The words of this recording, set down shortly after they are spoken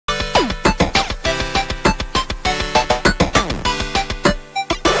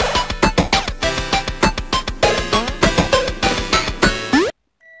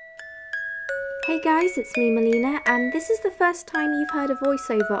guys, it's me Melina, and this is the first time you've heard a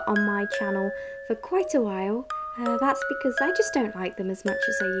voiceover on my channel for quite a while. That's because I just don't like them as much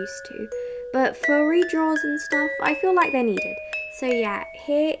as I used to. But for redraws and stuff, I feel like they're needed. So yeah,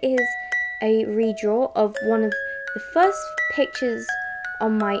 here is a redraw of one of the first pictures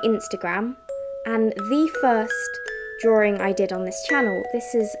on my Instagram, and the first drawing I did on this channel.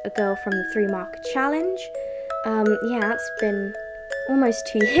 This is a girl from the 3 marker challenge. Yeah, it's been almost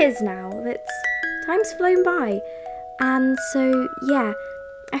 2 years now. Time's flown by. And so yeah,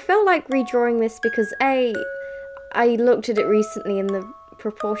 I felt like redrawing this because I looked at it recently and the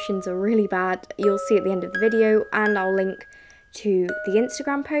proportions are really bad. You'll see at the end of the video, and I'll link to the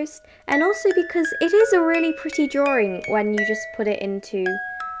Instagram post, and also because it is a really pretty drawing when you just put it into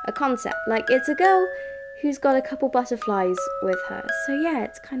a concept. Like, it's a girl who's got a couple butterflies with her, so yeah,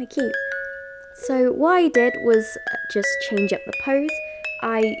 it's kind of cute. So what I did was just change up the pose.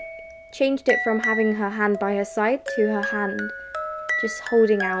 I changed it from having her hand by her side to her hand just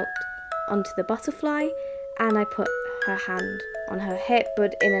holding out onto the butterfly, and I put her hand on her hip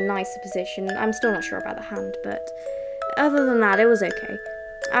but in a nicer position. I'm still not sure about the hand, but other than that it was okay.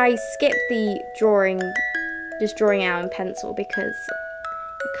 I skipped the drawing, just drawing out in pencil, because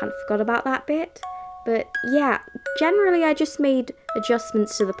I kind of forgot about that bit. But yeah, generally I just made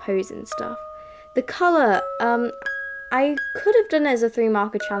adjustments to the pose and stuff. The colour, I could have done it as a 3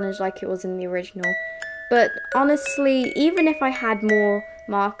 marker challenge like it was in the original, but honestly, even if I had more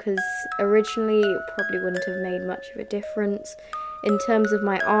markers originally, it probably wouldn't have made much of a difference in terms of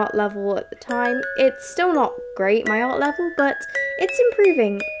my art level at the time. It's still not great, my art level, but it's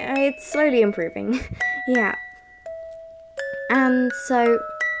improving. It's slowly improving. Yeah. And so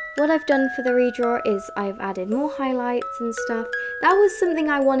what I've done for the redraw is I've added more highlights and stuff. That was something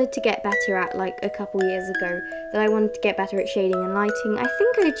I wanted to get better at like a couple years ago, that I wanted to get better at shading and lighting. I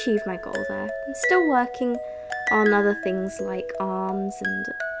think I achieved my goal there. I'm still working on other things like arms and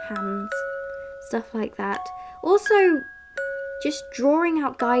hands, stuff like that. Also, just drawing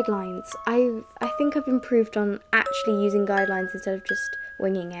out guidelines. I think I've improved on actually using guidelines instead of just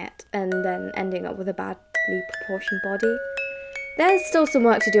winging it and then ending up with a badly proportioned body. There's still some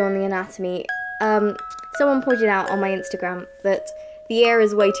work to do on the anatomy. Someone pointed out on my Instagram that the ear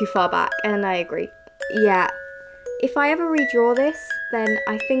is way too far back, and I agree. Yeah, if I ever redraw this, then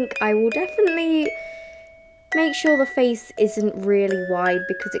I think I will definitely make sure the face isn't really wide,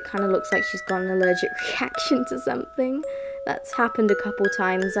 because it kind of looks like she's got an allergic reaction to something. That's happened a couple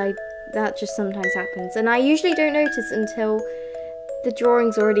times. That just sometimes happens, and I usually don't notice until the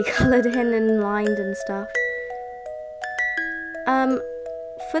drawing's already coloured in and lined and stuff.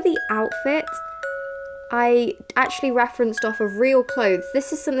 For the outfit, I actually referenced off of real clothes.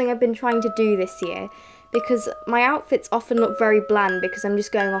 This is something I've been trying to do this year, because my outfits often look very bland because I'm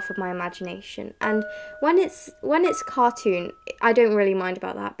just going off of my imagination. And when it's a cartoon, I don't really mind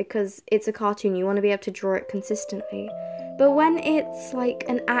about that, because it's a cartoon, you want to be able to draw it consistently. But when it's like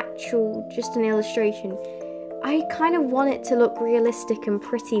an actual, just an illustration, I kind of want it to look realistic and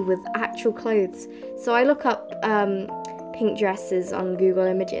pretty with actual clothes. So I look up pink dresses on Google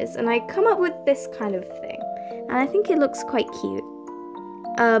Images, and I come up with this kind of thing, and I think it looks quite cute.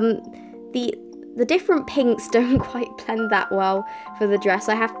 The different pinks don't quite blend that well for the dress.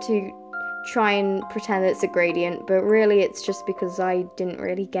 I have to try and pretend it's a gradient, but really it's just because I didn't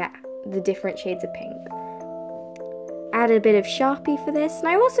really get the different shades of pink. Add a bit of Sharpie for this, and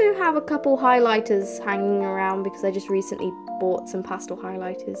I also have a couple highlighters hanging around because I just recently bought some pastel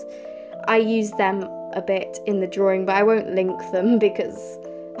highlighters. I use them a bit in the drawing, but I won't link them because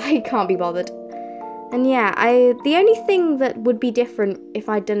I can't be bothered. And yeah, the only thing that would be different if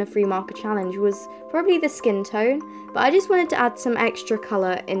I'd done a 3 marker challenge was probably the skin tone, but I just wanted to add some extra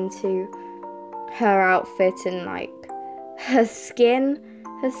colour into her outfit and like her skin.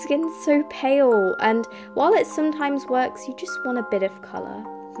 Her skin's so pale, and while it sometimes works, you just want a bit of colour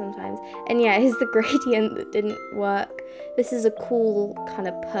sometimes. And yeah, here's the gradient that didn't work. This is a cool kind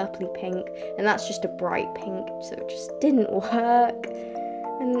of purpley pink, and that's just a bright pink, so it just didn't work.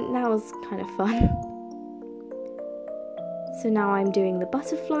 And that was kind of fun. So now I'm doing the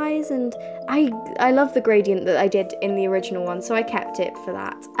butterflies, and I love the gradient that I did in the original one, so I kept it for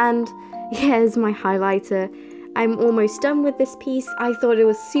that. And here's my highlighter. I'm almost done with this piece. I thought it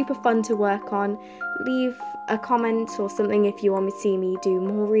was super fun to work on. Leave a comment or something if you want to see me do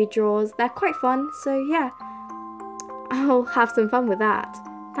more redraws. They're quite fun, so yeah, I'll have some fun with that.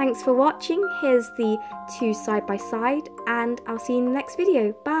 Thanks for watching. Here's the 2 side by side, and I'll see you in the next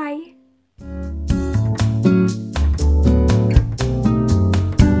video. Bye!